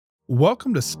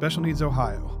Welcome to Special Needs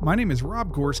Ohio. My name is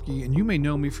Rob Gorski, and you may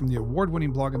know me from the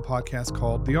award-winning blog and podcast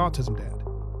called The Autism Dad.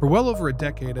 For well over a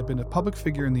decade, I've been a public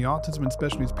figure in the autism and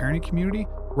special needs parenting community,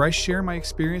 where I share my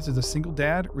experience as a single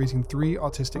dad raising 3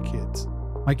 autistic kids.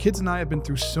 My kids and I have been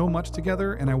through so much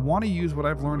together, and I want to use what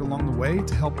I've learned along the way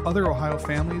to help other Ohio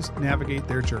families navigate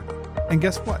their journey. And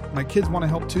guess what? My kids want to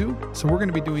help too, so we're going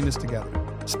to be doing this together.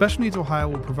 Special Needs Ohio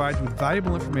will provide you with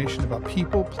valuable information about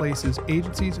people, places,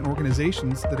 agencies, and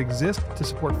organizations that exist to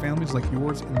support families like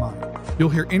yours and mine. You'll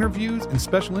hear interviews and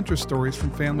special interest stories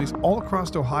from families all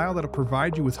across Ohio that'll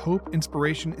provide you with hope,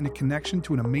 inspiration, and a connection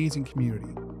to an amazing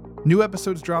community. New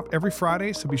episodes drop every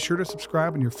Friday, so be sure to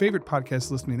subscribe on your favorite podcast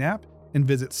listening app and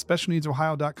visit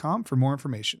specialneedsohio.com for more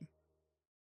information.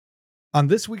 On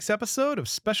this week's episode of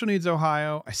Special Needs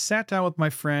Ohio, I sat down with my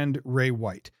friend Ray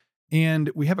White,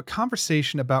 and we have a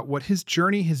conversation about what his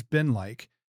journey has been like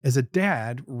as a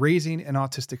dad raising an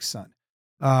autistic son.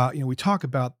 We talk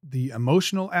about the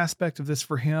emotional aspect of this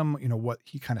for him, what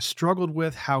he kind of struggled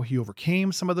with, how he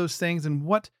overcame some of those things, and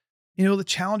what, the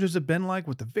challenges have been like,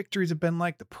 what the victories have been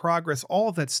like, the progress, all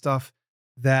of that stuff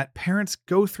that parents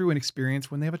go through and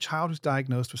experience when they have a child who's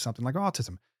diagnosed with something like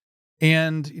autism.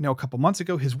 And, a couple months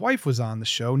ago, his wife was on the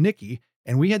show, Nikki,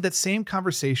 and we had that same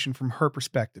conversation from her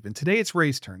perspective. And today it's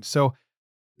Ray's turn. So,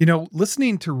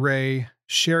 listening to Ray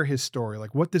share his story,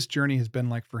 like what this journey has been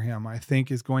like for him, I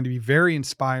think is going to be very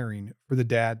inspiring for the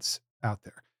dads out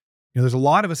there. There's a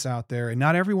lot of us out there, and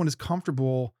not everyone is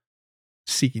comfortable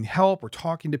seeking help or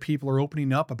talking to people or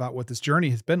opening up about what this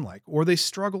journey has been like, or they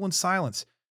struggle in silence.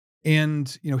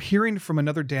 And, hearing from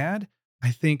another dad, I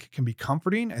think can be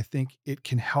comforting. I think it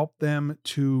can help them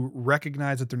to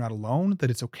recognize that they're not alone,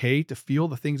 that it's okay to feel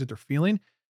the things that they're feeling,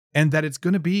 and that it's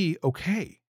going to be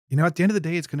okay. At the end of the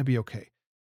day, it's going to be okay.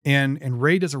 And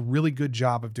Ray does a really good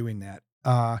job of doing that.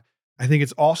 I think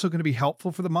it's also going to be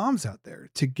helpful for the moms out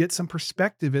there to get some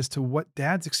perspective as to what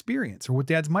dads experience or what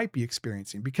dads might be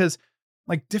experiencing, because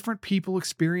like different people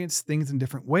experience things in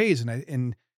different ways.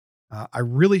 And I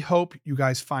really hope you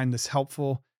guys find this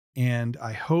helpful, and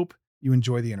I hope you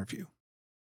enjoy the interview.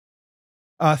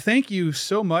 Thank you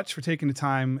so much for taking the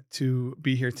time to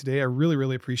be here today. I really,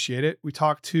 really appreciate it. We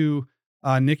talked to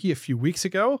Nikki a few weeks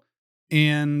ago,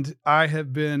 and I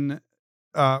have been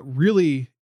really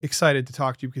excited to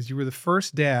talk to you because you were the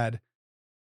first dad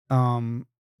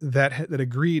that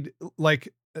agreed. Like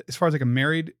as far as like a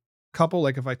married couple,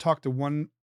 like if I talk to one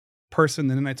person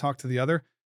and then I talk to the other,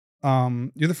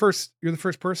 you're the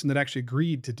first person that actually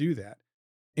agreed to do that,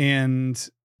 and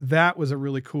that was a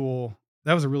really cool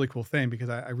thing because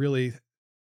I really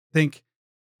think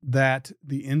that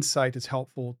the insight is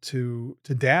helpful to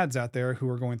dads out there who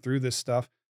are going through this stuff,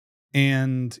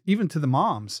 and even to the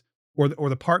moms or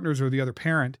the partners or the other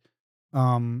parent.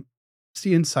 It's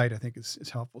the insight I think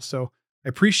is helpful. So I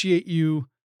appreciate you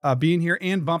being here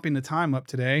and bumping the time up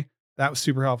today. That was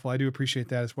super helpful. I do appreciate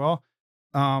that as well.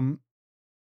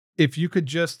 If you could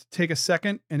just take a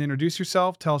second and introduce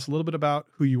yourself, tell us a little bit about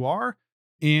who you are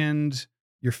and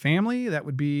your family, that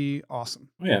would be awesome.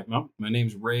 Oh, yeah. Well, my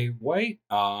name's Ray White.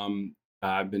 Me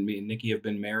and Nikki have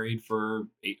been married for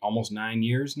almost 9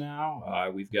 years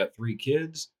now. We've got 3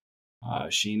 kids.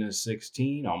 Sheena's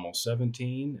 16, almost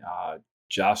 17.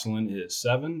 Jocelyn is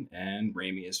 7, and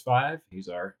Ramey is 5. He's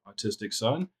our autistic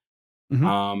son.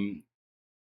 Mhm.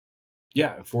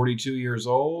 42 years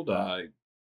old.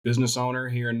 Business owner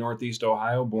here in Northeast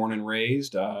Ohio, born and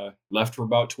raised, left for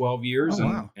about 12 Oh, years and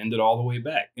wow. ended up all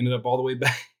the way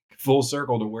back full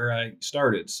circle to where I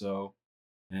started. So,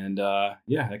 and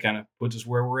that kind of puts us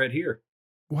where we're at here.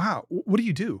 Wow. What do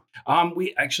you do?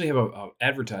 We actually have a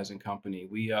advertising company.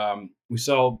 We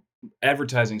sell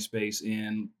advertising space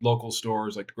in local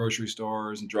stores like grocery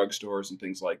stores and drugstores and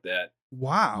things like that.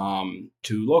 Wow.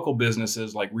 To local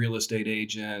businesses like real estate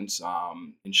agents,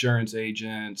 insurance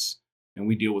agents, and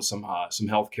we deal with some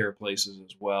healthcare places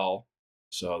as well.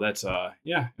 So that's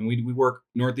and we work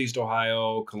Northeast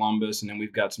Ohio, Columbus, and then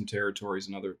we've got some territories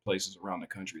and other places around the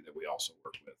country that we also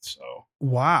work with. So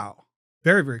Wow.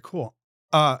 Very, very cool.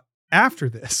 Uh, After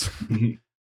this,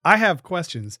 I have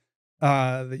questions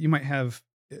that you might have.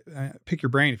 Pick your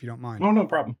brain if you don't mind. oh, no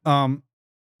problem. Um,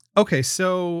 okay,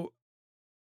 so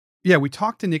yeah, we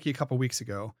talked to Nikki a couple weeks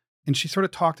ago, and she sort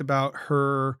of talked about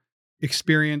her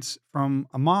experience from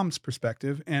a mom's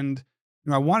perspective. And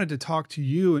I wanted to talk to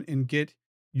you and get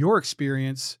your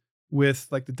experience with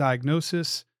like the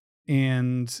diagnosis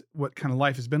and what kind of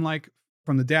life has been like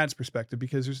from the dad's perspective,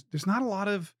 because there's not a lot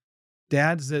of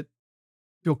dads that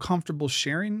feel comfortable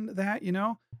sharing that,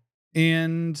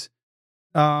 and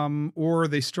or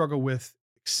they struggle with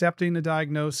accepting the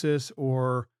diagnosis,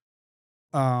 or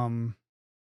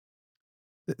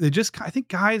They just, I think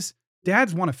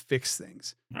dads want to fix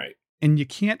things, Right. and you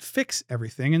can't fix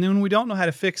everything. And then when we don't know how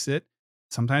to fix it,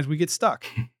 sometimes we get stuck.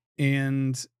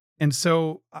 And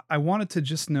so I wanted to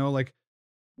just know, like,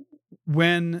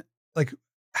 when, like,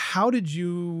 how did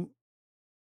you,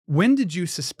 when did you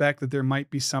suspect that there might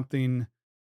be something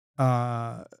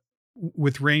uh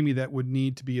with Raimi that would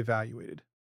need to be evaluated?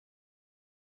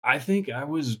 I think I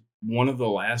was one of the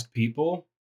last people,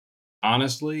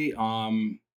 honestly.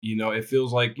 It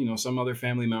feels like, some other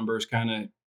family members kind of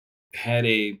had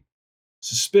a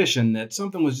suspicion that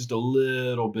something was just a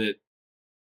little bit,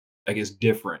 I guess,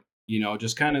 different,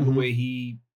 just kind of the Mhm. way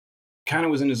he kind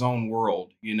of was in his own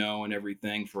world, and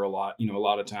everything for a lot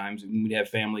of times. And we'd have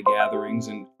family gatherings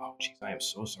and, oh, geez, I am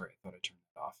so sorry. I thought I turned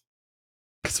it off.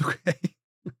 It's okay.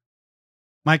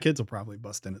 My kids will probably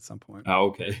bust in at some point. Oh,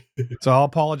 okay. So I'll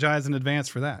apologize in advance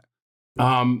for that.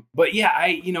 But yeah,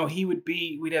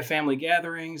 we'd have family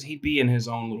gatherings. He'd be in his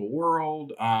own little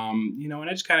world. And I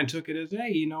just kind of took it as,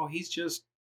 hey, he's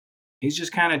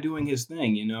just kind of doing his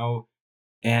thing,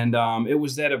 And it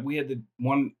was that we had the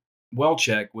one well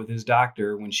check with his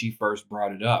doctor when she first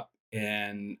brought it up.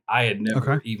 And I had Okay.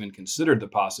 never even considered the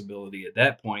possibility at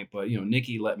that point. But,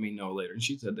 Nikki let me know later. And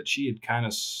she said that she had kind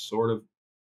of sort of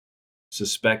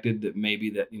suspected that maybe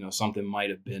that, something might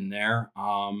have been there.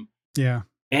 Yeah.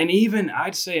 And even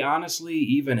I'd say honestly,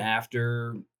 even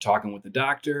after talking with the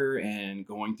doctor and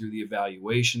going through the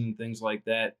evaluation and things like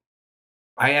that,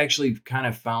 I actually kind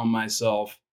of found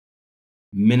myself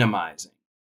minimizing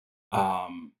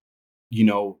um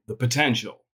the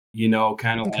potential,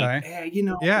 kind of like, Okay. "Hey,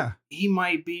 Yeah. he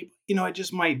might be, it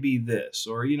just might be this,"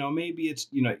 or, maybe it's,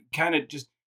 kind of just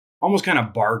almost kind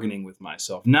of bargaining with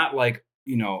myself. Not like,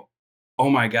 "Oh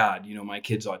my god, my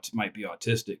kid's might be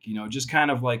autistic," just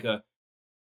kind of like a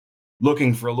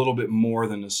looking for a little bit more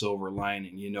than a silver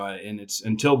lining, and it's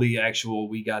until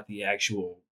we got the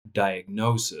actual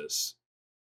diagnosis,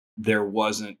 there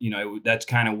wasn't, that's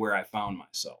kind of where I found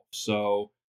myself.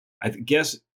 So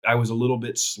guess I was a little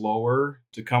bit slower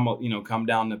to come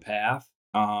down the path.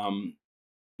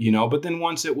 But then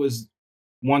once it was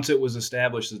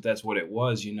established that that's what it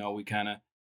was, we kind of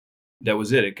that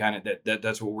was it. It kind of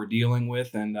that's what we're dealing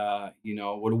with, and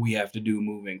what do we have to do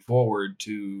moving forward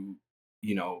to,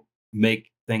 you know,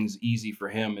 make things easy for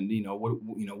him, and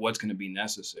what's going to be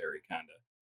necessary, kind of.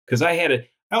 Because I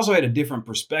also had a different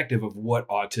perspective of what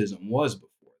autism was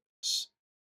before this.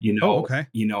 Oh, okay.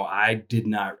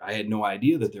 I had no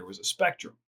idea that there was a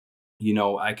spectrum.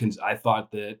 I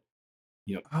thought that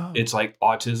it's Oh, like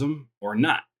autism or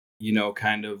not,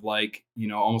 kind of like,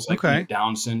 almost like, okay.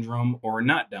 Down syndrome or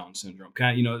not Down syndrome.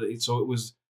 Kind of, so it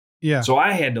was, Yeah. so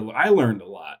I learned a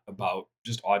lot about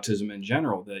just autism in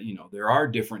general, that, there are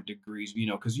different degrees,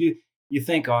 because you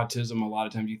think autism, a lot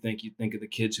of times you think of the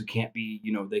kids who can't be,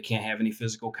 they can't have any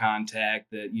physical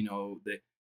contact, that,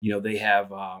 they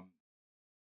have,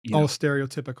 you All know,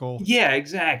 stereotypical. yeah,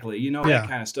 exactly. That Yeah.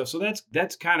 kind of stuff. So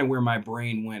that's kind of where my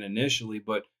brain went initially,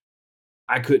 but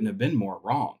I couldn't have been more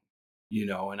wrong,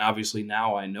 and obviously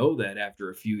now I know that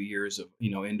after a few years of,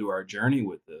 into our journey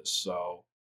with this. So,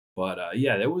 but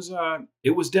yeah, it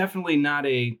was definitely not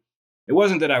it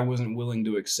wasn't that I wasn't willing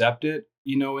to accept it,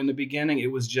 in the beginning.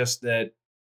 It was just that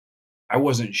I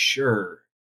wasn't sure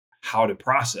how to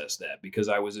process that, because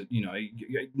I was,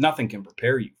 nothing can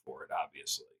prepare you for it,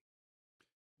 obviously.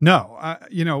 No,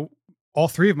 all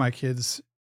three of my kids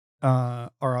are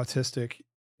autistic,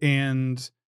 and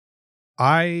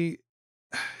I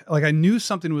I knew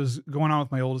something was going on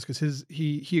with my oldest because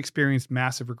he experienced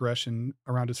massive regression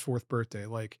around his fourth birthday.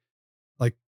 Like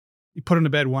you put him to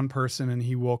bed one person and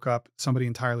he woke up somebody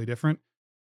entirely different.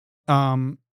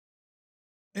 Um,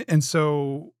 and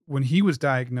so when he was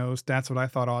diagnosed, that's what I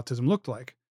thought autism looked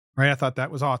like, right? I thought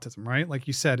that was autism, right? Like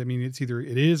you said, I mean, it's either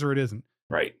it is or it isn't.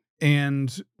 Right.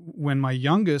 And when my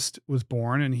youngest was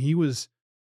born and he was,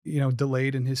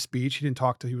 delayed in his speech, he didn't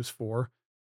talk till he was 4.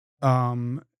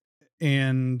 Um,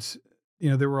 and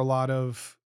there were a lot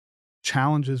of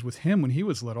challenges with him when he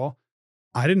was little.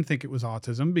 I didn't think it was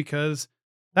autism because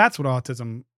that's what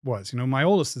autism was. My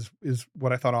oldest is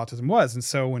what I thought autism was. And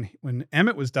so when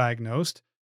Emmett was diagnosed,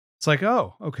 it's like,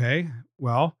 oh, okay,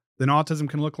 well, then autism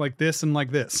can look like this and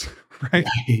like this, right?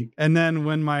 Right. And then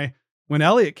when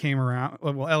Elliot came around,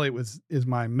 well, Elliot is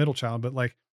my middle child, but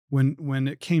like when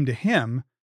it came to him,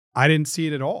 I didn't see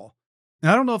it at all.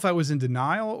 And I don't know if I was in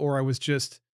denial or I was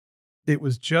just it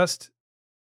was just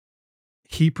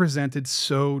he presented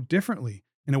so differently.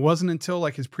 And it wasn't until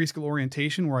like his preschool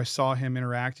orientation where I saw him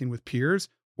interacting with peers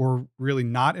or really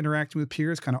not interacting with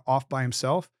peers, kind of off by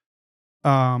himself,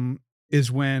 um,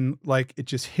 is when like it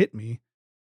just hit me.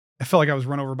 I felt like I was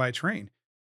run over by a train.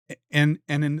 And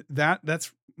in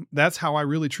that's how I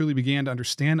really truly began to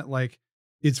understand it. Like,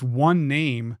 it's one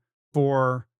name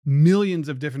for millions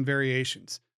of different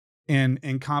variations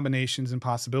and combinations and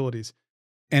possibilities.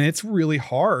 And it's really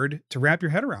hard to wrap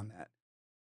your head around that,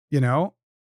 you know?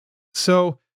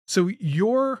 So so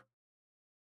you're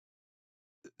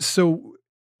so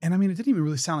and I mean, it didn't even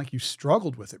really sound like you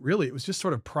struggled with it, really. It was just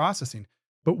sort of processing.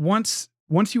 But once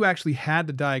you actually had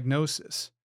the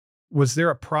diagnosis, was there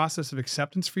a process of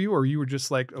acceptance for you, or you were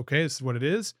just like, "Okay, this is what it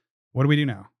is. What do we do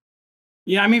now?"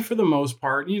 Yeah, I mean, for the most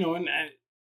part, and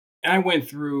I went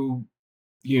through,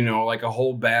 like a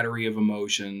whole battery of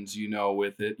emotions,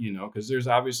 with it, because there's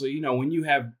obviously, when you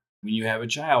have a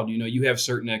child, you have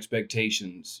certain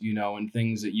expectations, and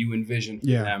things that you envision for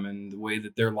Yeah. them and the way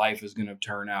that their life is going to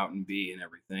turn out and be and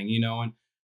everything,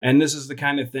 and this is the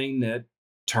kind of thing that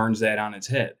turns that on its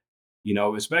head,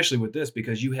 especially with this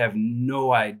because you have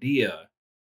no idea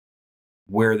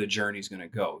where the journey's going to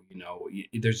go.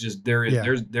 There's just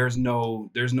Yeah. there's no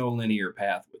linear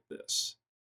path with this.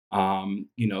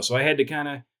 So I had to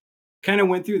kind of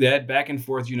went through that back and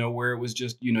forth, where it was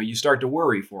just, you start to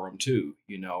worry for them too,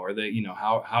 are they,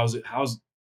 how's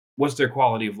what's their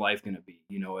quality of life going to be,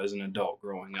 as an adult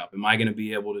growing up? Am I going to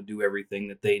be able to do everything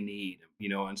that they need,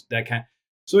 and that kind.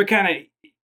 So it kind of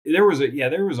there was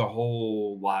a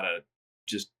whole lot of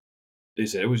just they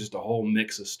said it was just a whole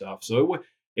mix of stuff. So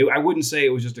I wouldn't say it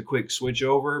was just a quick switch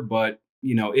over, but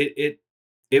it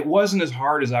wasn't as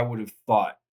hard as I would have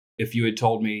thought if you had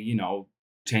told me,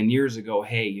 10 years ago,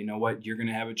 hey, you know what, you're going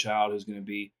to have a child who's going to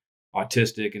be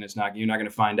autistic, and you're not going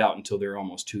to find out until they're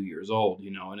almost 2 years old,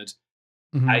 and I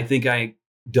Mhm. think I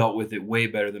dealt with it way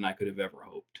better than I could have ever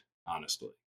hoped,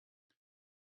 honestly.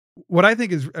 What I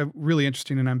think is, really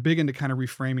interesting, and I'm big into kind of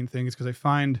reframing things because I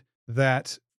find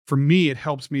that for me, it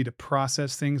helps me to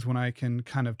process things when I can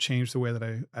kind of change the way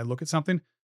that I look at something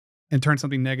and turn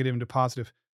something negative into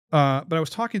positive. But I was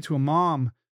talking to a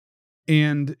mom,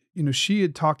 and she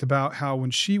had talked about how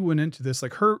when she went into this,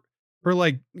 like her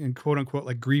like in quote unquote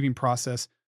like grieving process,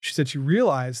 she said she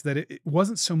realized that it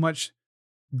wasn't so much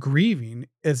grieving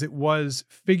as it was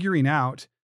figuring out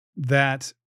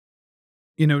that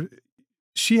you know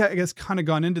she had, I guess, kind of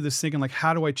gone into this thinking like,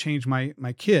 how do I change my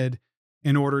kid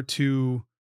in order to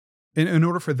in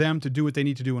order for them to do what they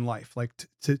need to do in life, like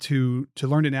to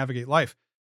learn to navigate life.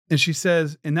 And she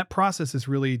says, and that process is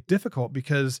really difficult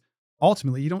because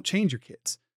ultimately you don't change your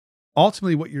kids.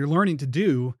 Ultimately, what you're learning to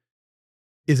do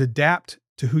is adapt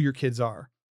to who your kids are.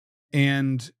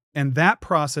 And that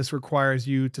process requires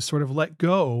you to sort of let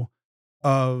go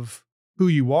of who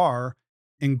you are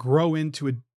and grow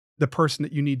into the person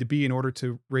that you need to be in order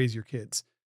to raise your kids.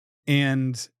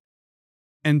 And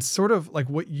and sort of like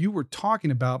what you were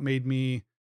talking about made me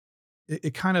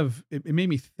it kind of it made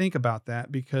me think about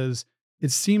that because it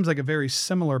seems like a very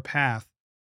similar path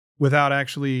without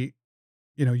actually,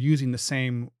 using the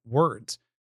same words.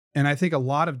 And I think a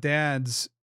lot of dads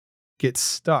get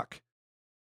stuck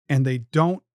and they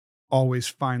don't always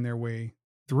find their way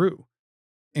through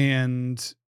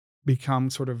and become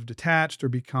sort of detached or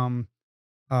become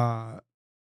uh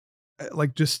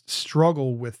like just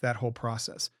struggle with that whole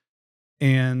process.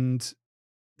 And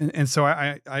and so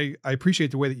I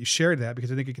appreciate the way that you shared that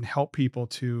because I think it can help people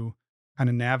to kind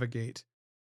of navigate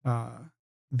uh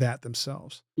that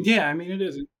themselves. Yeah, I mean, it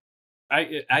is.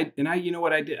 You know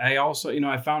what I did? I also,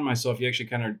 I found myself, you actually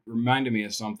kind of reminded me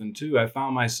of something too. I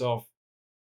found myself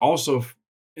also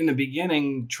in the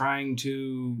beginning trying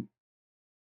to,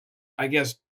 I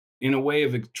guess, in a way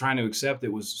of trying to accept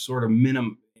it was sort of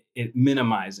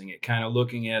minimizing it, kind of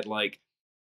looking at like,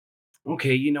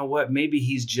 okay, you know what? Maybe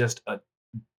he's just a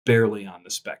barely on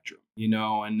the spectrum,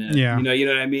 and then, Yeah. you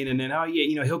know what I mean? And then, oh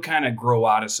yeah, he'll kind of grow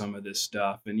out of some of this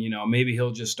stuff, and, maybe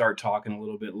he'll just start talking a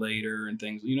little bit later and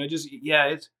things, just,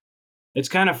 yeah, it's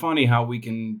kind of funny how we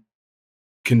can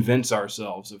convince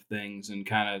ourselves of things and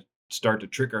kind of start to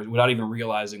trick us without even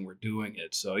realizing we're doing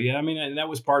it. So yeah, I mean, and that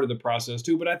was part of the process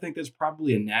too. But I think that's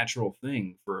probably a natural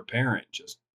thing for a parent,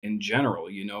 just in general,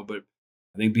 But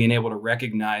I think being able to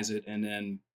recognize it and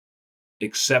then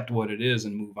accept what it is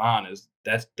and move on is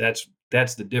that's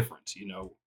the difference.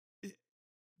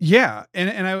 Yeah,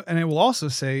 and I will also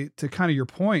say to kind of your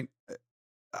point,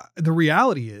 the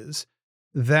reality is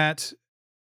that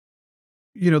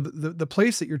the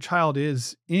place that your child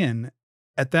is in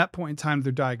at that point in time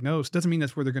they're diagnosed doesn't mean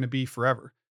that's where they're going to be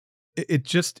forever.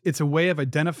 It's a way of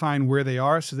identifying where they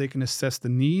are so they can assess the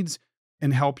needs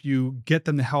and help you get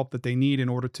them the help that they need in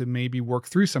order to maybe work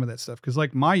through some of that stuff. Because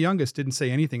like my youngest didn't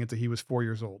say anything until he was 4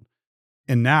 years old,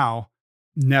 and now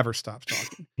never stops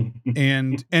talking.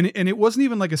 And it wasn't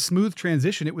even like a smooth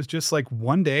transition. It was just like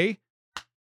one day.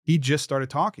 he just started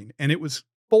talking, and it was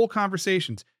full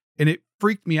conversations, and it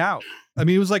freaked me out. I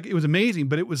mean, it was amazing,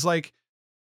 but it was like,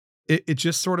 it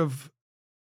just sort of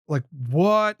like,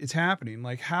 what is happening?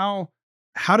 Like, how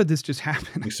did this just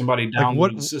happen? Like somebody Like,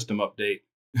 what? downloaded a system update.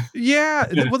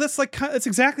 Yeah. Well, that's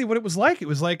exactly what it was like. It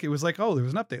was like, oh, there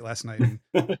was an update last night,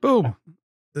 and boom,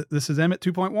 this is Emmett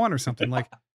 2.1 or something like,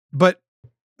 but,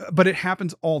 but it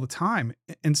happens all the time.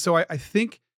 And so I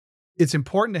think it's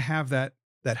important to have that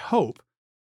hope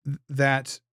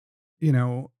that, you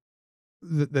know,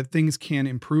 that things can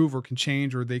improve or can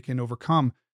change or they can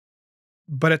overcome.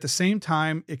 But at the same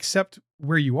time, accept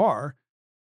where you are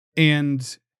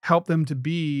and help them to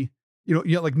be,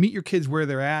 like meet your kids where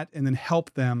they're at and then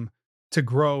help them to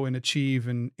grow and achieve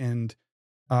and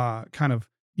kind of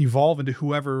evolve into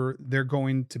whoever they're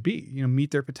going to be,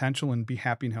 meet their potential and be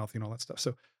happy and healthy and all that stuff.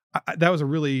 So that was a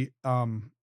really,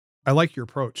 I like your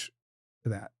approach to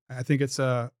that. I think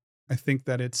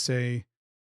that it's a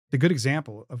good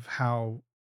example of how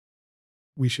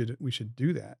we should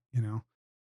do that.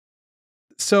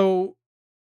 So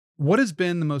what has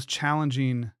been the most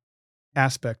challenging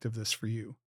aspect of this for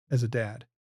you as a dad?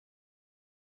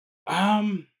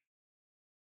 Um,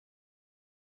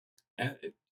 uh,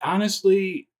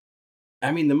 Honestly,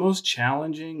 I mean, the most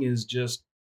challenging is just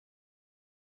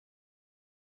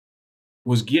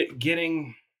was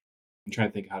getting. I'm trying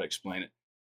to think how to explain it.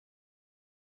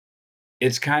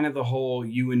 It's kind of the whole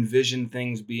you envision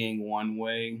things being one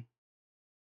way,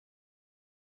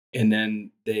 and then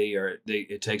they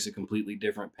it takes a completely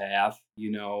different path,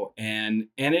 and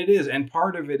it is, and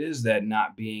part of it is that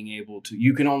not being able to.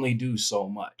 You can only do so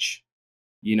much,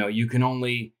 you can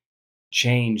only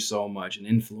change so much and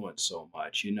influence so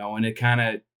much, and it kind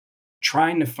of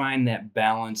trying to find that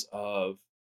balance of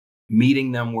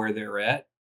meeting them where they're at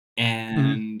Mhm.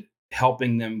 and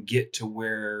helping them get to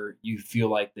where you feel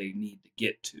like they need to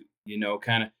get to,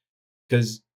 kind of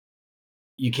because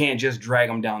you can't just drag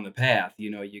them down the path,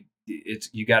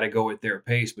 you got to go at their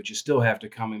pace, but you still have to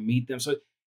come and meet them. So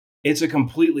it's a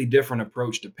completely different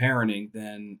approach to parenting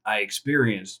than I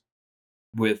experienced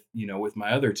with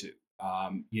my other two.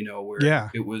 Where Yeah.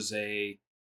 it was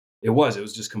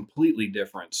just completely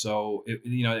different. So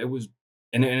it was,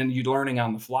 and you're learning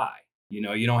on the fly. You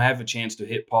don't have a chance to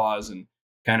hit pause and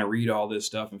kind of read all this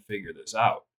stuff and figure this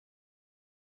out.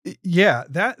 Yeah,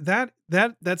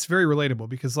 that's very relatable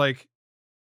because like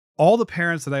all the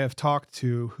parents that I have talked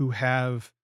to who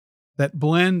have that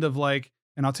blend of like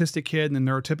an autistic kid and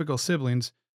neurotypical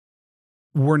siblings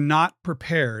were not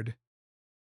prepared.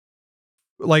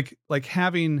 Like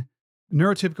having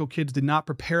neurotypical kids did not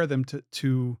prepare them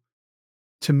to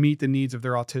meet the needs of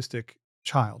their autistic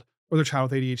child or their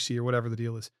child with ADHD or whatever the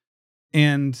deal is.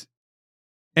 And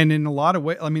and in a lot of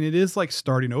ways, I mean, it is like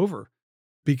starting over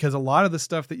because a lot of the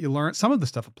stuff that you learn, some of the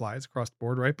stuff applies across the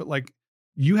board, right? But like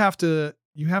you have to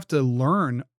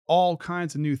learn all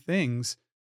kinds of new things.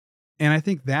 And I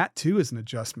think that too is an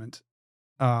adjustment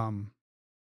um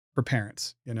for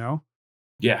parents.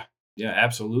 Yeah, yeah,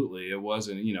 absolutely. It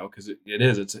wasn't, because it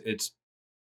is.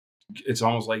 It's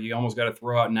almost like you almost got to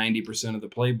throw out 90% of the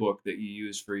playbook that you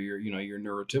use for your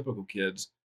neurotypical kids,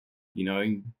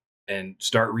 and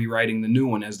start rewriting the new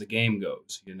one as the game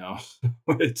goes.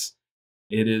 it's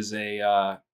it is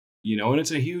and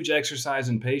it's a huge exercise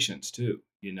in patience too.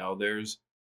 Because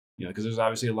there's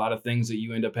obviously a lot of things that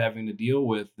you end up having to deal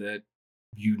with that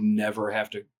you never have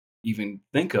to even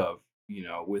think of,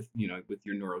 with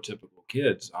your neurotypical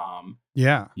kids.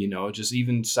 Yeah. Just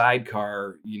even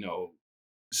sidecar,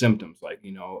 symptoms like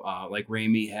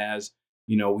Raimi has,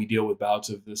 we deal with bouts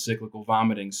of the cyclical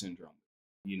vomiting syndrome,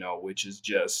 which is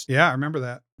just Yeah, I remember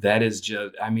that. that is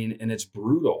just, I mean, and it's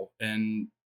brutal. And,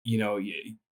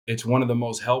 it's one of the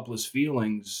most helpless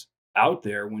feelings out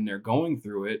there when they're going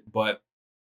through it. But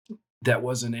that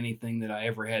wasn't anything that I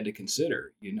ever had to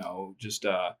consider, just,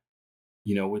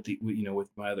 with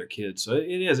my other kids. So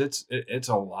it's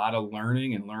a lot of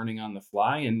learning and learning on the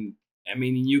fly. And I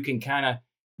mean, you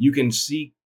can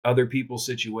seek other people's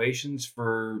situations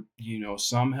for,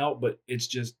 some help, but it's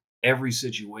just every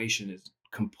situation is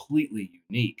completely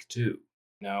unique too.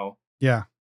 You know? Yeah.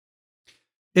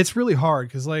 It's really hard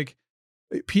because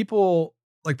people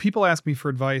people ask me for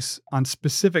advice on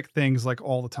specific things like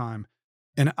all the time.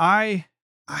 And I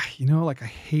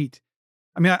hate,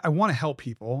 I mean, I want to help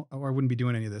people or I wouldn't be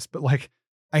doing any of this, but like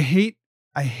I hate,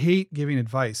 I hate giving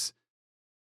advice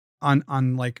on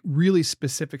like really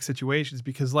specific situations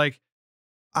because like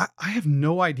I have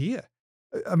no idea.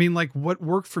 I mean, like what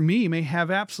worked for me may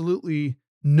have absolutely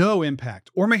no impact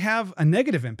or may have a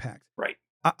negative impact. Right.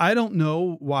 I don't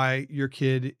know why your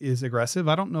kid is aggressive.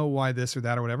 I don't know why this or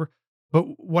that or whatever. But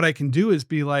what I can do is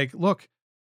be like, look,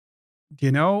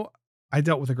 you know, I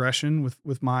dealt with aggression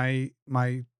with my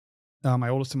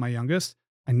oldest and my youngest.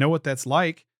 I know what that's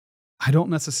like. I don't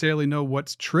necessarily know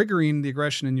what's triggering the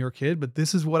aggression in your kid, but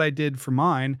this is what I did for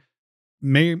mine.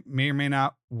 May or may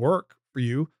not work for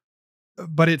you,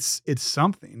 but it's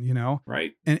something, you know?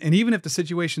 Right. And even if the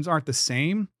situations aren't the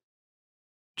same,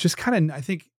 just kinda I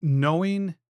think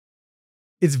knowing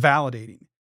it's validating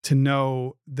to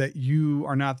know that you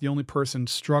are not the only person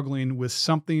struggling with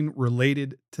something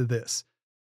related to this.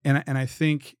 And I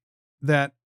think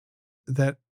that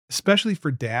that especially for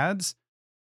dads,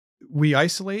 we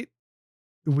isolate,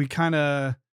 we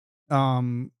kinda,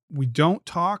 we don't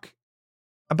talk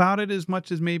about it as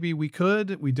much as maybe we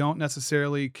could. We don't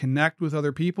necessarily connect with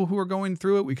other people who are going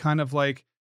through it. We kind of like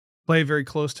play very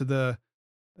close to the,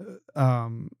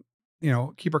 um,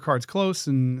 keep our cards close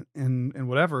and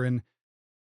whatever. And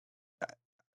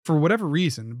for whatever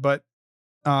reason, but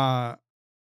uh,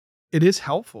 it is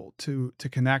helpful to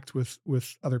connect with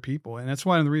other people, and that's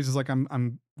one of the reasons. Like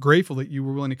I'm grateful that you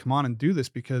were willing to come on and do this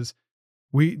because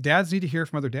we dads need to hear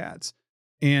from other dads,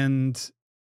 and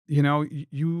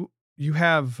you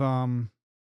have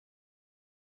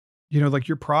like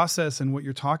your process and what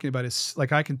you're talking about is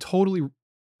like I can totally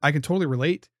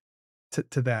relate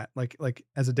to that. Like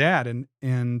as a dad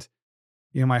and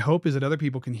my hope is that other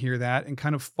people can hear that and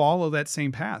kind of follow that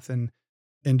same path and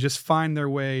just find their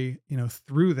way,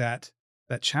 through that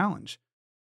challenge.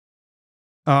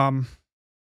 Um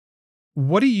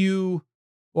what do you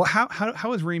well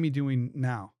how is Raimi doing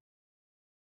now?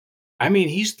 I mean,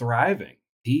 he's thriving.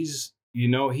 He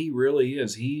really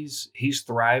is. He's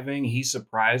thriving. He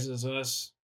surprises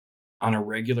us on a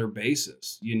regular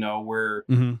basis, where,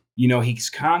 Mhm. he's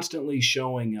constantly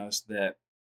showing us that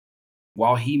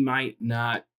while he might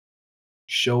not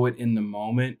show it in the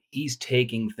moment, he's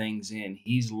taking things in.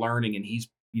 He's learning and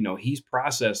he's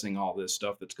processing all this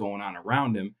stuff that's going on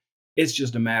around him. It's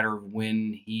just a matter of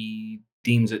when he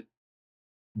deems it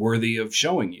worthy of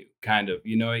showing you, kind of,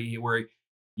 where,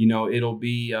 it'll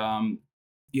be,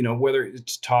 whether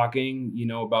it's talking,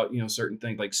 about, certain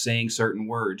things like saying certain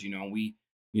words,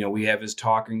 we have his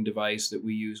talking device that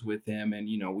we use with him. And,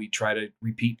 we try to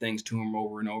repeat things to him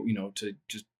over and over, to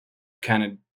just kind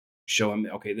of show him,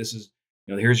 okay, this is,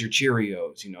 here's your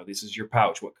Cheerios, this is your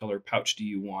pouch. What color pouch do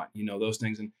you want? Those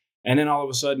things. And then all of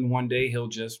a sudden one day he'll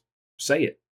just say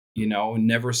it, and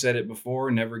never said it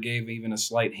before, never gave even a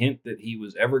slight hint that he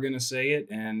was ever going to say it.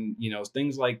 And,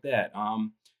 things like that.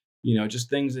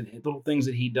 Just little things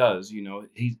that he does,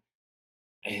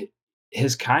 hi-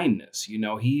 his kindness,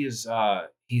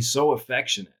 he's so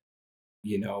affectionate,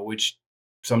 which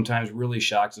sometimes really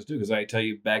shocks us too. Cause I tell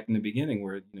you back in the beginning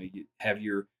where, you have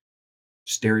your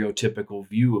stereotypical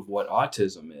view of what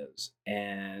autism is.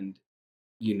 And,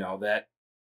 that,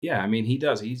 yeah, I mean, he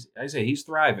does. He's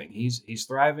thriving. He's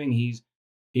thriving.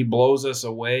 He blows us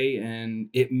away and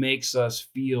it makes us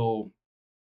feel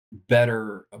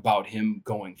better about him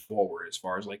going forward as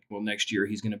far as like, well, next year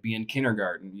he's going to be in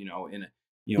kindergarten, in a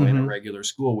Mhm. regular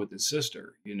school with his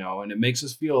sister, and it makes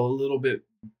us feel a little bit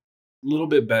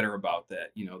better about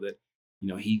that, that,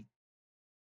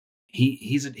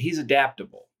 he's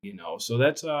adaptable, so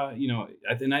that's, I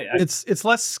It's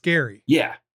less scary.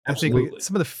 yeah, I think like absolutely.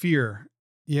 some of the fear.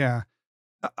 Yeah.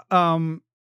 Um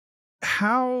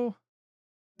how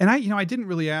and I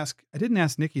didn't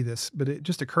ask Nikki this, but it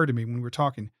just occurred to me when we were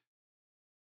talking.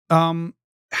 Um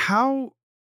how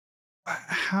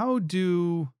how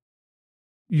do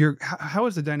how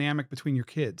is the dynamic between your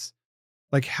kids?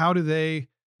 Like how do they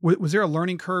was there a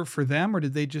learning curve for them or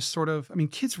did they just sort of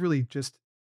kids really just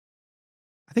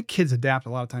I think kids adapt a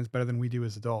lot of times better than we do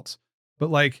as adults. But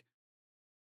like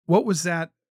what was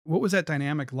that what was that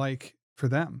dynamic like for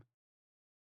them?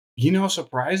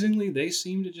 Surprisingly, they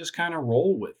seem to just kind of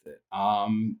roll with it.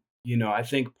 I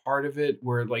think part of it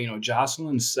where like,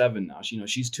 Jocelyn's 7 now.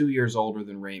 She's 2 years older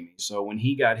than Raimi. So when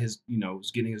he got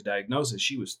was getting his diagnosis,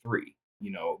 she was 3,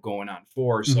 going on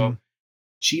 4. Mhm. So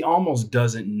she almost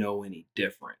doesn't know any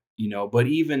different, but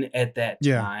even at that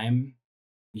Yeah. time,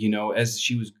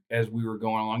 as we were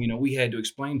going along, we had to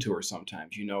explain to her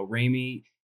sometimes, Raimi,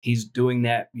 he's doing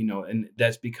that, and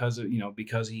that's because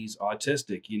he's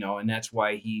autistic, and that's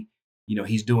why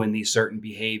he's doing these certain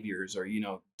behaviors or,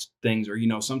 things,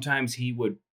 or, sometimes he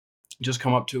would just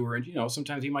come up to her and,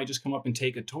 sometimes he might just come up and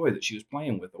take a toy that she was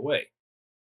playing with away,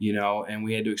 and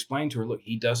we had to explain to her, look,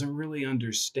 he doesn't really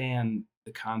understand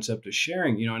the concept of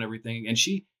sharing, and everything. And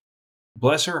she,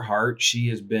 bless her heart, she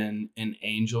has been an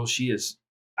angel. She is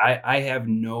I have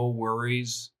no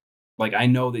worries. Like, I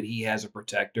know that he has a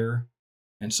protector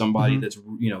and somebody Mhm. that's,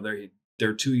 there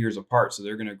they're 2 years apart, so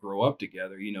they're gonna grow up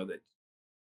together, that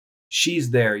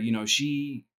she's there,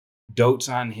 she dotes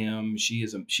on him.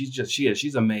 She's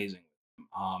amazing.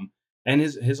 And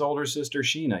his older sister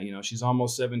Sheena, she's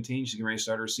almost 17. She's getting ready to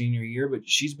start her senior year, but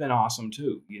she's been awesome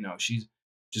too. She's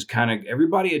just kind of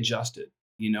everybody adjusted.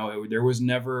 There was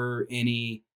never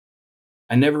any.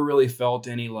 I never really felt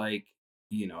any like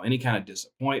any kind of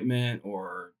disappointment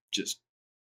or just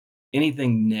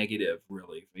anything negative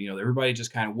really. Everybody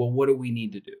just kind of, well, what do we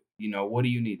need to do? What do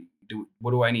you need to do?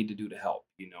 What do I need to do to help?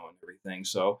 And everything.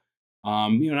 So,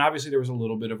 and obviously there was a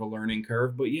little bit of a learning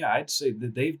curve, but yeah, I'd say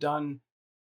that they've done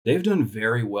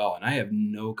very well, and I have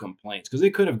no complaints because they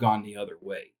could have gone the other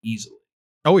way easily.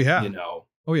 Oh You yeah. know,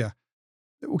 Oh yeah.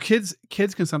 Well, kids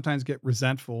can sometimes get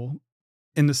resentful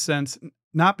in the sense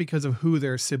not because of who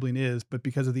their sibling is, but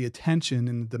because of the attention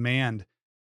and the demand.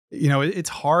 It's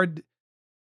hard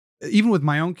even with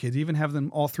my own kids, even have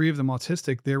them all three of them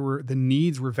autistic, the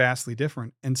needs were vastly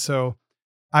different. And so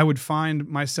I would find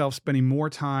myself spending more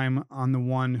time on the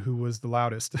one who was the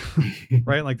loudest,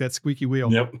 right? Like that squeaky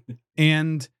wheel. yep,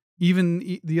 And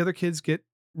even the other kids get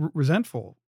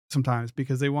resentful sometimes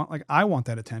because they want, like, I want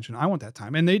that attention. I want that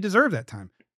time and they deserve that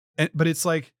time. But it's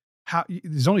like,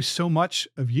 there's only so much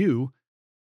of you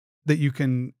that you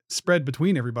can spread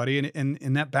between everybody.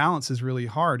 And that balance is really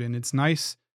hard. And it's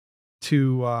nice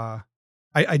to,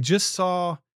 I just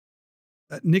saw,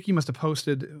 Nikki must have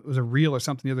posted, it was a reel or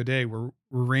something the other day where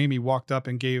Raimi walked up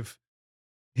and gave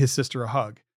his sister a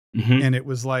hug. hmm And it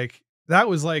was like, that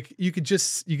was like, you could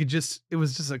just, it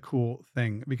was just a cool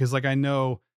thing because, like, I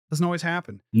know it doesn't always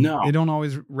happen. They no, don't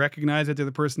always recognize that the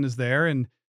other person is there, and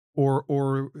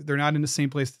or they're not in the same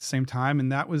place at the same time.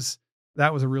 And that was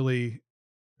a really,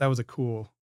 that was a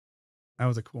cool, that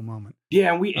was a cool moment.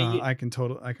 yeah, and we and y- I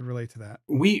can relate to that.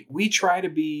 we try to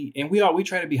be, and we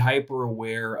try to be hyper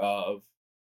aware of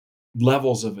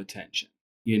levels of attention,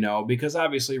 because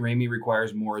obviously Raimi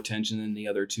requires more attention than the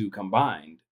other two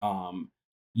combined.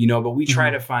 But we try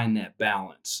Mhm. to find that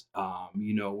balance,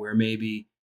 where maybe,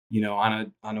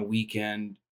 on a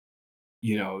weekend,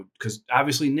 because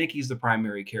obviously Nikki's the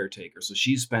primary caretaker, so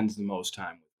she spends the most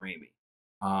time with Raimi.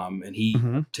 And he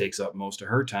Mhm. takes up most of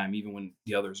her time, even when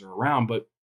the others are around. But,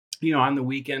 on the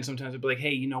weekend, sometimes I'd be like,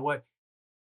 hey, you know what?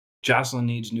 Jocelyn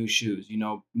needs new shoes.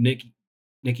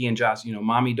 Nikki and Joss,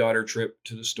 mommy daughter trip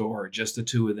to the store, just the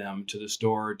two of them to the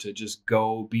store to just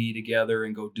go be together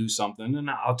and go do something. And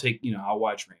I'll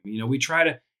watch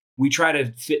Raimi. We try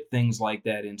to fit things like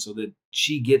that in so that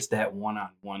she gets that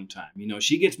one-on-one time.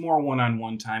 She gets more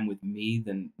one-on-one time with me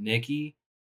than Nikki.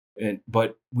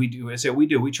 But we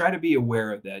try to be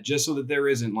aware of that just so that there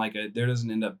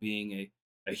doesn't end up being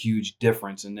a huge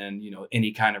difference and then,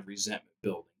 any kind of resentment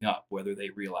building up, whether they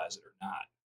realize it or not.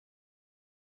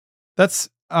 That's,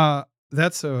 uh,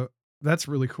 that's a that's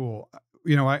really cool.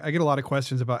 I get a lot of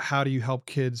questions about how do you help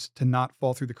kids to not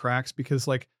fall through the cracks because,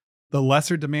 like, the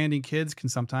lesser demanding kids can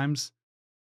sometimes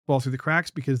fall through the cracks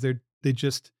because they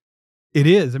just, it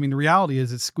is. I mean, the reality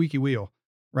is it's squeaky wheel,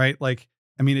 right? Like,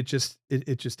 I mean, it just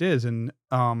is. And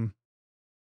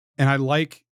I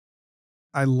like,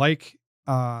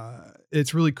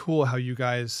 it's really cool how you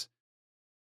guys,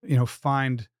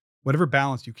 find whatever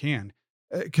balance you can,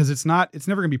 because it's never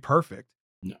gonna be perfect,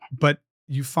 No. but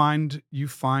you find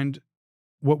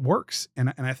what works,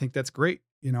 and I think that's great.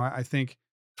 I think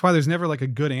that's why there's never like a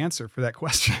good answer for that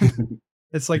question.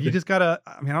 It's like you just gotta.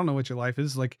 I mean, I don't know what your life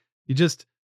is like. You just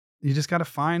gotta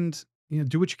find,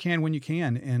 do what you can when you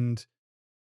can, and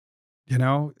you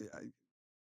know,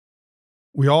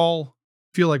 we all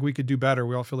feel like we could do better.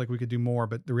 We all feel like we could do more,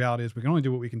 but the reality is we can only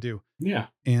do what we can do. Yeah.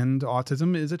 And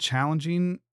autism is a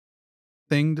challenging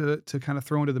thing to kind of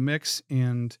throw into the mix,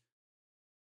 and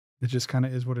it just kind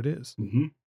of is what it is. hmm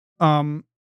Um,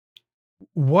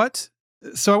 what?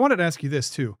 So I wanted to ask you this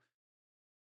too.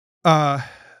 Uh,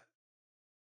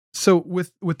 so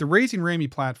with the Raising Ramey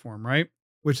platform, right,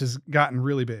 which has gotten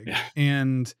really big, Yeah.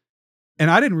 and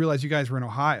I didn't realize you guys were in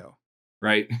Ohio.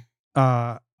 Right.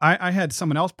 I had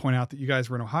someone else point out that you guys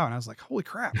were in Ohio, and I was like, holy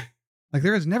crap! Like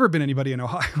there has never been anybody in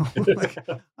Ohio. Like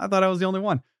I thought I was the only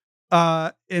one.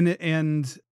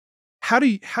 And how do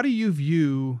you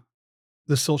view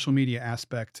the social media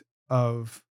aspect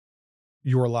of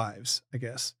your lives, I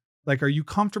guess? Like, are you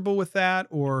comfortable with that,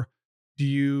 or do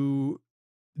you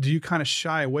kind of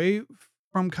shy away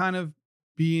from kind of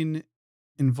being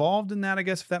involved in that, I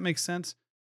guess, if that makes sense?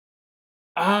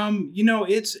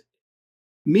 It's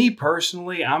me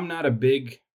personally, I'm not a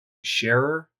big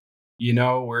sharer,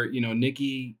 where,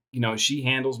 Nikki, she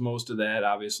handles most of that,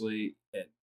 obviously.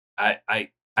 And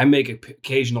I make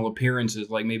occasional appearances,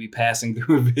 like maybe passing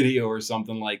through a video or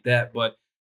something like that. But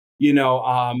you know,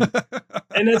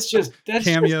 and that's just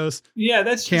Cameos, yeah,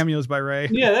 that's just cameos by Ray.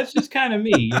 yeah, that's just kind of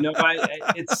me, I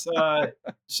it's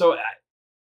so I,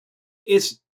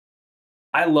 it's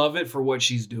I love it for what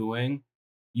she's doing.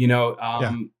 You know,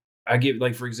 Yeah. I give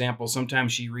like for example,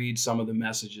 sometimes she reads some of the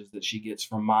messages that she gets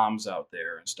from moms out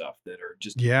there and stuff that are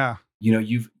just, Yeah.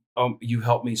 you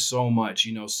helped me so much.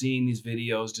 Seeing these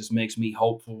videos just makes me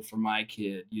hopeful for my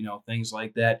kid. Things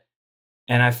like that.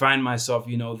 And I find myself,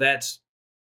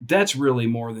 that's really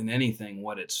more than anything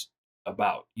what it's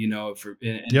about. For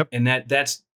Yep. and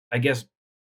that's I guess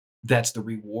that's the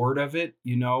reward of it,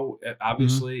 Mhm.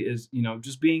 obviously, is,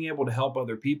 just being able to help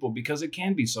other people because it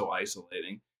can be so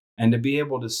isolating. And to be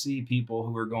able to see people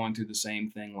who are going through the same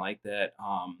thing like that,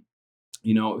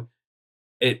 you know,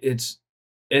 it's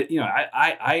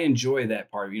I enjoy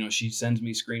that part. She sends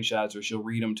me screenshots or she'll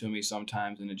read them to me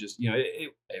sometimes, and it just,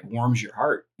 it warms your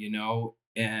heart,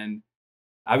 and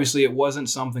obviously it wasn't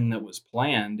something that was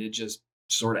planned. It just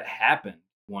sort of happened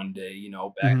one day,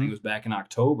 back, I think it Mhm. was back in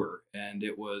October, and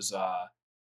it was,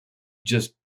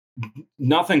 just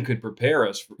nothing could prepare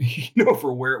us for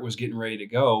for where it was getting ready to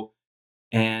go.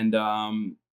 And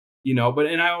but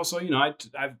and I also,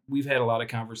 I've we've had a lot of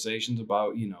conversations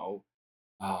about,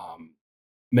 um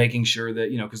making sure that,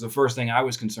 because the first thing I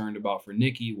was concerned about for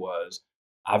Nikki was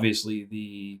obviously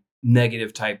the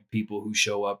negative type of people who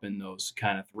show up in those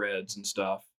kind of threads and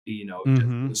stuff, just for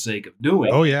Mhm. the sake of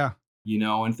doing Oh, it, yeah.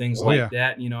 and things Oh, like yeah.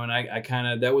 that, and I kind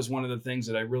of, that was one of the things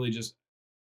that I really just,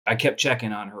 I kept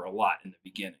checking on her a lot in the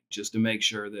beginning just to make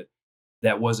sure that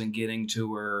that wasn't getting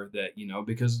to her, that,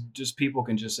 because just people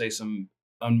can just say some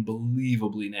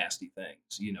unbelievably nasty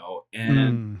things,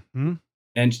 Mhm.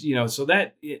 so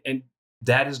and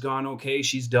that has gone okay.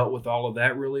 She's dealt with all of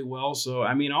that really well. So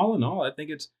I mean, all in all, I think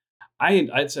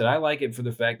I'd said I like it for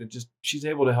the fact that just she's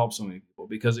able to help so many people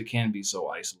because it can be so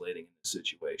isolating in this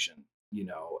situation,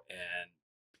 and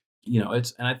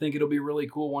it's, and I think it'll be really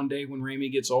cool one day when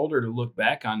Raimi gets older to look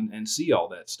back on and see all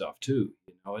that stuff too.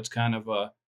 It's kind of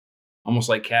almost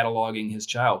like cataloging his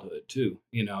childhood too,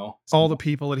 All the So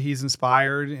people that he's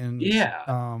inspired and, yeah.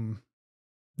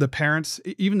 the parents,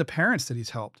 even the parents that he's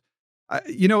helped.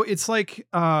 It's like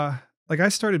I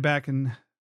started back in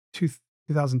two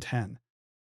 2010.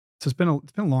 So it's been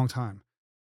a long time.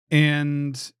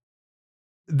 And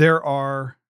there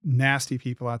are nasty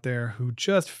people out there who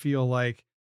just feel like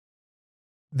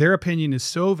their opinion is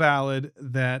so valid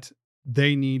that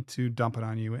they need to dump it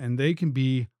on you, and they can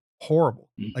be horrible,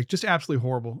 Mm, like just absolutely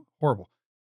horrible, horrible.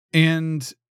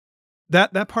 And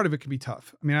that part of it can be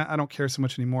tough. I mean, I don't care so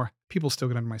much anymore. People still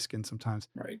get under my skin sometimes,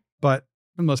 right. but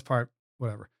for the most part,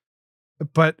 whatever.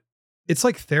 But it's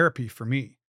like therapy for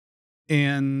me,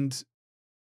 and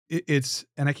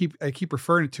and I keep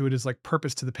referring to it as like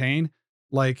purpose to the pain.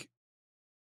 Like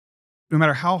no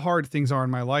matter how hard things are in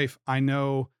my life, I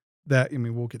know that, I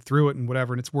mean, we'll get through it and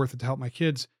whatever, and it's worth it to help my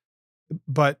kids.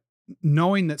 But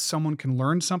knowing that someone can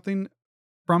learn something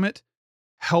from it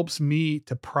helps me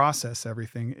to process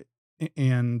everything,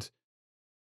 and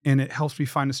it helps me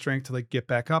find the strength to like get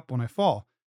back up when I fall.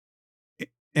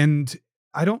 And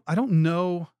I don't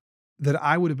know that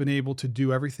I would have been able to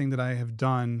do everything that I have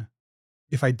done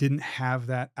if I didn't have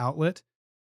that outlet,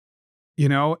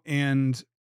 and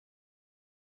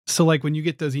so like when you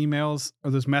get those emails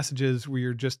or those messages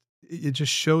where it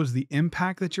just shows the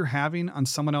impact that you're having on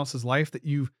someone else's life that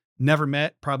you've never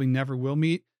met, probably never will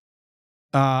meet,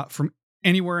 from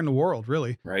anywhere in the world,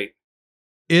 really. Right.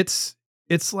 It's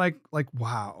it's like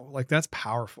wow, like that's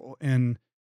powerful. And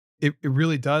it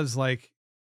really does, like,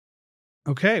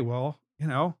 okay, well,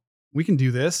 we can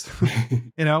do this.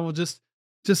 We'll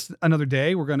just another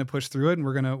day, we're gonna push through it and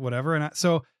we're gonna whatever.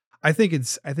 So I think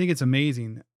it's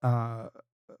amazing,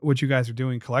 what you guys are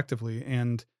doing collectively.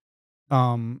 And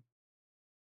um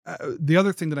the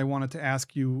other thing that I wanted to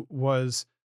ask you was,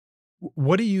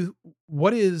 what do you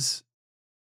what is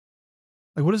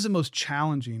what is the most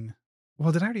challenging,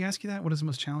 well, did I already ask you that? What is the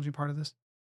most challenging part of this?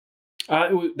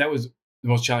 That was the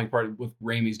most challenging part with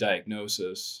Raimi's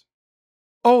diagnosis.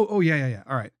 Oh, yeah, yeah, yeah.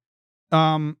 All right.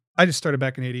 I just started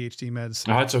back in ADHD meds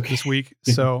Oh, that's okay. this week,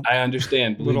 so I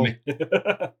understand, believe little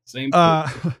me. Same here. uh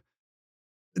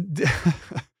d-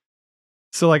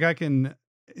 so like I can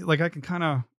kind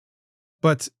of,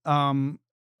 but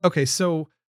okay, so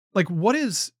like what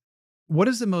is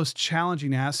the most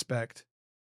challenging aspect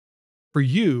for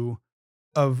you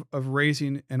of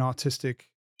raising an autistic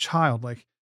child? Like,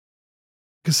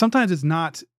 because sometimes it's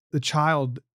not the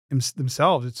child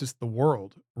themselves, it's just the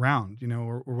world around,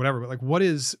 or whatever. But like, what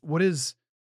is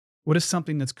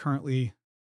something that's currently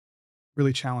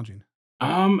really challenging?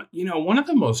 One of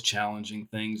the most challenging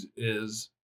things is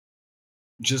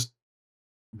just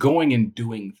going and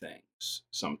doing things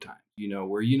sometimes,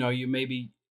 where, you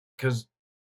maybe, because,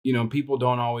 people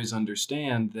don't always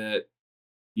understand that,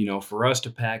 for us to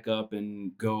pack up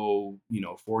and go,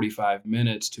 45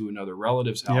 minutes to another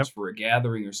relative's house Yep. for a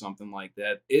gathering or something like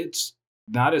that, it's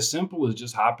not as simple as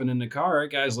just hopping in the car. All right,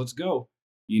 guys, let's go.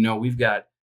 We've got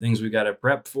things we got to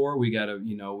prep for. We got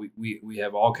to, we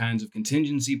have all kinds of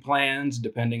contingency plans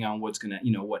depending on what's going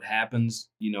to, what happens,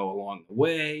 along the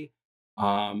way.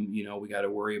 We got to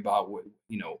worry about what,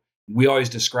 we always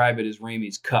describe it as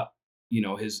Ramey's cup.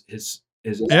 Is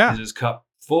Yeah. his cup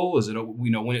full? Is it,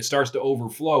 when it starts to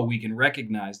overflow, we can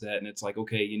recognize that. And it's like,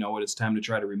 okay, you know what? It's time to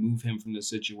try to remove him from the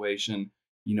situation,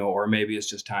 or maybe it's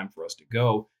just time for us to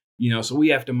go, so we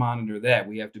have to monitor that.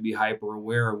 We have to be hyper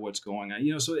aware of what's going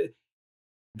on, so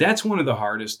that's one of the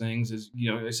hardest things is,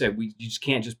 like I said, you just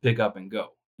can't just pick up and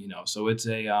go, so it's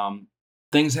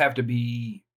things have to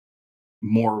be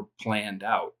more planned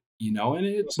out, and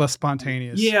it's, Less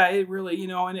spontaneous. yeah, it really,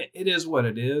 and it is what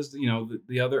it is.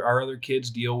 Our other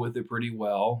kids deal with it pretty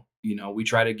well. We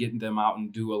try to get them out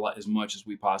and do a lot as much as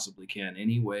we possibly can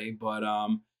anyway. But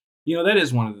that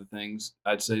is one of the things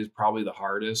I'd say is probably the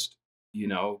hardest,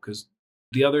 because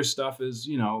the other stuff is,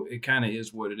 it kind of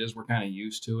is what it is. We're kind of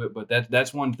used to it, but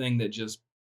that's one thing that just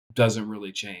doesn't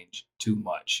really change too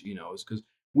much, is because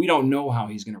we don't know how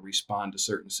he's going to respond to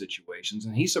certain situations,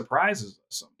 and he surprises us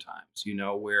sometimes,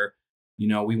 where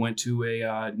we went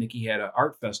to Nikki had an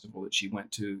art festival that she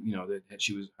went to, that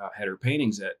she was had her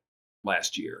paintings at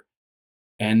last year,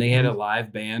 and they had a Mhm.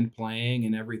 live band playing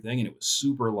and everything, and it was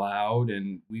super loud.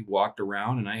 And we walked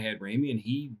around, and I had Ramey, and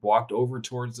he walked over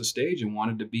towards the stage and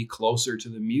wanted to be closer to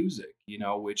the music,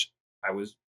 which I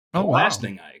was Oh, the last wow.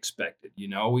 thing I expected.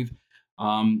 We've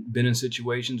been in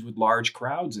situations with large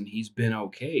crowds, and he's been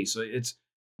okay. So it's,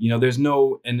 there's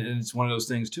no, and it's one of those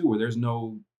things too, where there's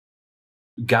no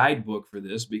guidebook for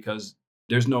this, because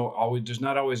there's not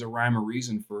always a rhyme or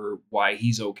reason for why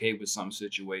he's okay with some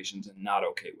situations and not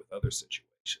okay with other situations.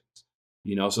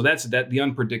 So that's the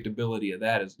unpredictability of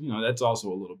that is, that's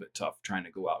also a little bit tough trying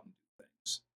to go out and do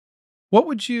things. What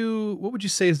would you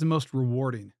say is the most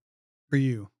rewarding for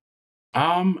you?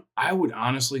 I would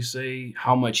honestly say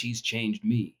how much he's changed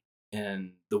me,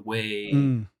 and the way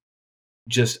Mm.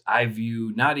 just I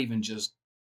view not even just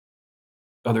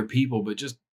other people, but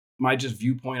just my just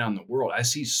viewpoint on the world. I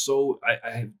see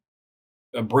I have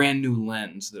a brand new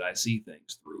lens that I see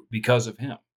things through because of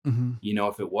him. Mhm.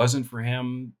 If it wasn't for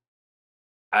him,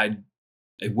 I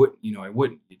it wouldn't, I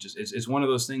wouldn't. It's one of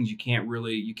those things you can't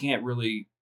really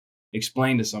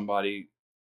explain to somebody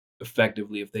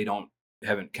effectively if they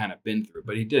haven't kind of been through it.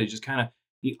 But he did. He just kind of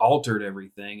he altered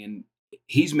everything, and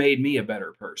he's made me a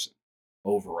better person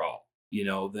overall,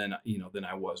 than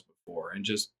I was before. And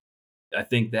just I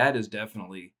think that is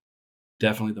definitely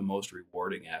the most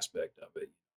rewarding aspect of it.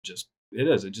 Just it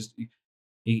is. It just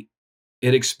he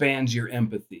it expands your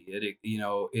empathy.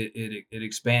 It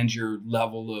expands your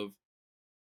level of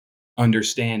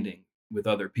understanding with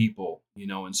other people,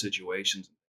 in situations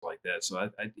and things like that. So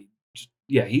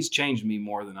yeah, he's changed me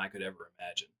more than I could ever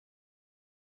imagine.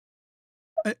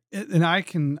 And I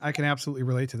can absolutely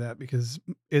relate to that because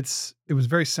it was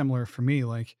very similar for me.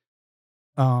 Like,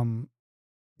 um,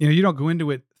 you don't go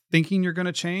into it thinking you're going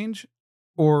to change,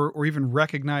 or even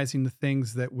recognizing the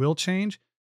things that will change,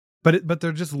 but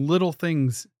they're just little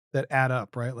things that add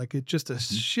up, right? Like it's just a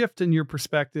Mhm, shift in your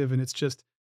perspective, and it's just,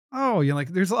 oh, like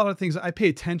there's a lot of things I pay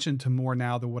attention to more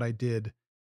now than what I did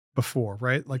before,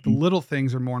 right? Like the mhm, little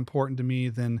things are more important to me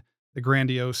than the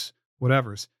grandiose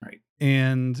whatevers. right.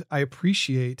 And I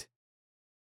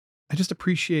just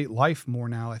appreciate life more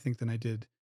now, I think, than I did,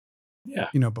 Yeah,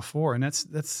 before. And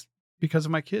that's because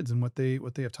of my kids and what they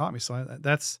have taught me. So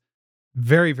that's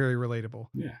very, very relatable.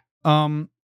 yeah. Um,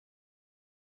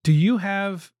 do you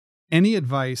have any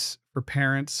advice for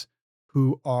parents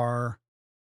who are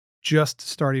just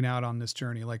starting out on this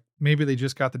journey? Like maybe they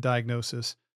just got the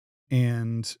diagnosis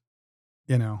and,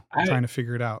 I trying to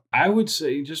figure it out. I would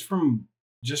say just from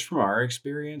our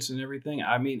experience and everything,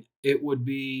 I mean, it would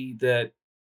be that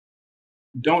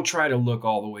don't try to look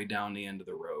all the way down the end of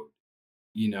the road,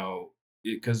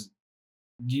 because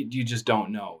you just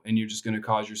don't know, and you're just going to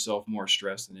cause yourself more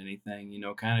stress than anything.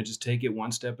 Kind of just take it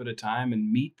one step at a time and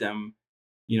meet them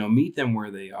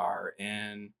where they are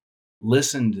and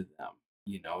listen to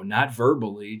them, not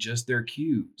verbally, just their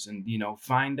cues, and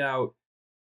find out,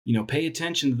 pay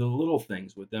attention to the little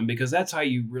things with them, because that's how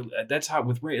you really that's how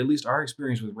with Ray, at least our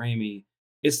experience with Raimi,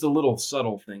 it's the little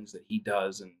subtle things that he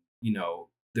does, and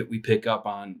that we pick up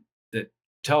on, that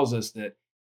tells us that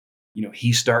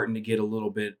he's starting to get a little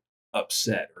bit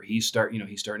upset or he's starting to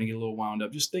get a little wound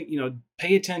up, just think,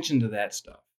 pay attention to that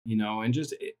stuff, and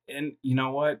and you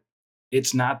know what?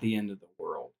 It's not the end of the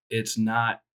world. It's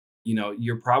not,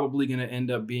 you're probably going to end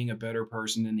up being a better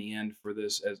person in the end for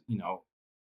this,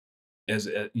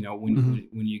 Mhm.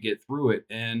 when you get through it.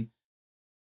 And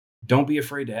don't be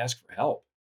afraid to ask for help,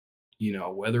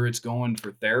 whether it's going for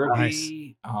Nice.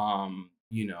 therapy,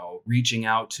 reaching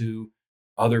out to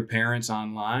other parents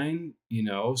online,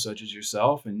 such as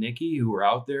yourself and Nikki, who are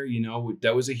out there,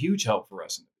 that was a huge help for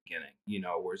us in the beginning,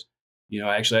 whereas,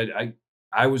 actually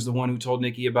I was the one who told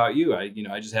Nikki about you. I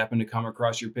just happened to come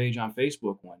across your page on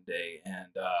Facebook one day, and,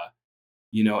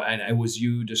 and it was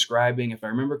you describing, if I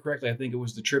remember correctly, I think it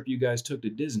was the trip you guys took to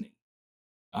Disney.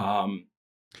 Um,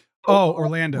 Oh,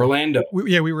 Orlando. Orlando.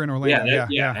 Yeah, we were in Orlando. Yeah, Yeah,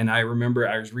 yeah. and I remember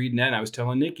I was reading that and I was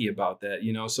telling Nikki about that,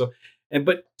 so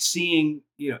but seeing,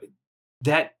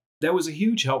 that was a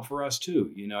huge help for us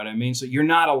too, you know what I mean? So you're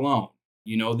not alone.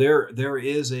 There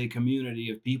is a community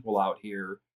of people out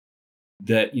here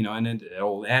that, and then the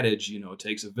old adage, it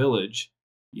takes a village,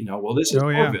 well, this is Oh,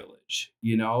 our yeah. village,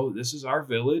 this is our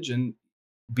village, and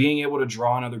being able to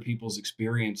draw on other people's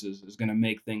experiences is going to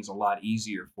make things a lot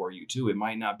easier for you too. It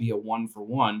might not be a one for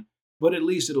one, but at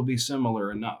least it'll be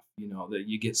similar enough, that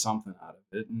you get something out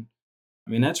of it. And I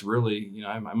mean, that's really,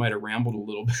 I might have rambled a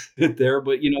little bit there,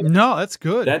 but No, that's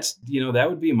good. that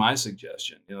would be my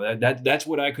suggestion. That's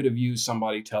what I could have used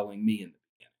somebody telling me in the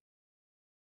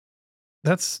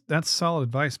That's solid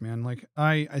advice, man. Like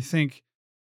I think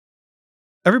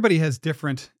everybody has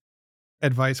different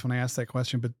advice when I ask that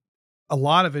question, but a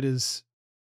lot of it is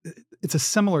it's a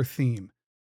similar theme.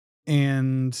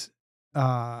 And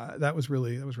that was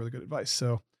really good advice.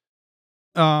 So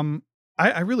um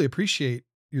I really appreciate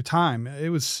your time. It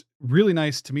was really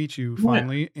nice to meet you beginning.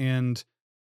 finally. And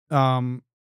um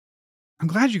I'm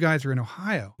glad you guys are in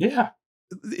Ohio. Yeah.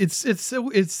 It's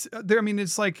there. I mean,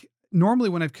 it's like normally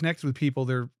when I've connected with people,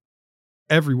 they're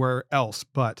everywhere else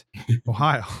but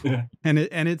Ohio. Yeah.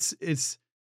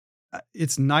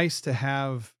 It's nice to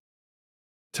have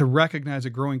to recognize a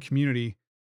growing community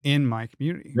in my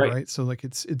community, Right. right? So like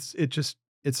it's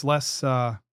less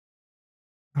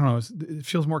I don't know, it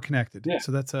feels more connected. Yeah.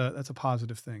 So that's a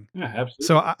positive thing. Yeah.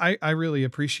 So Absolutely. I really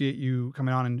appreciate you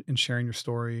coming on and sharing your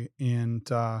story, and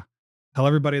tell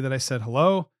everybody that I said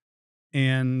hello,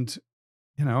 and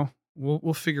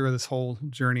we'll figure this whole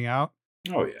journey out.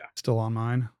 Oh, yeah. Still on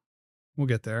mine. We'll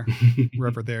get there.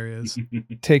 Wherever there is.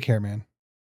 Take care, man.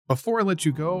 Before I let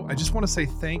you go, I just want to say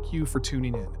thank you for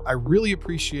tuning in. I really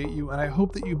appreciate you, and I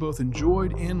hope that you both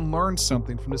enjoyed and learned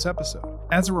something from this episode.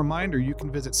 As a reminder, you can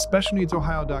visit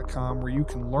specialneedsohio.com where you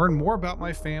can learn more about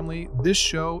my family, this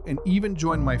show, and even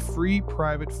join my free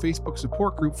private Facebook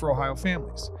support group for Ohio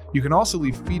families. You can also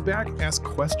leave feedback, ask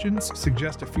questions,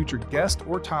 suggest a future guest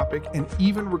or topic, and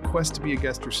even request to be a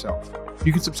guest yourself.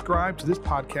 You can subscribe to this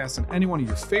podcast on any one of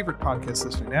your favorite podcast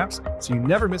listening apps so you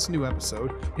never miss a new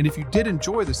episode. And if you did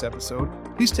enjoy this episode,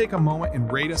 please take a moment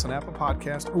and rate us on Apple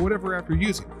Podcasts or whatever app you're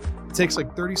using. It takes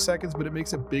like 30 seconds, but it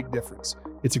makes a big difference.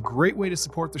 It's a great way to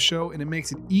support the show, and it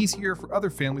makes it easier for other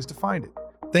families to find it.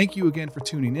 Thank you again for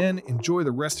tuning in. Enjoy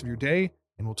the rest of your day,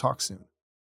 and we'll talk soon.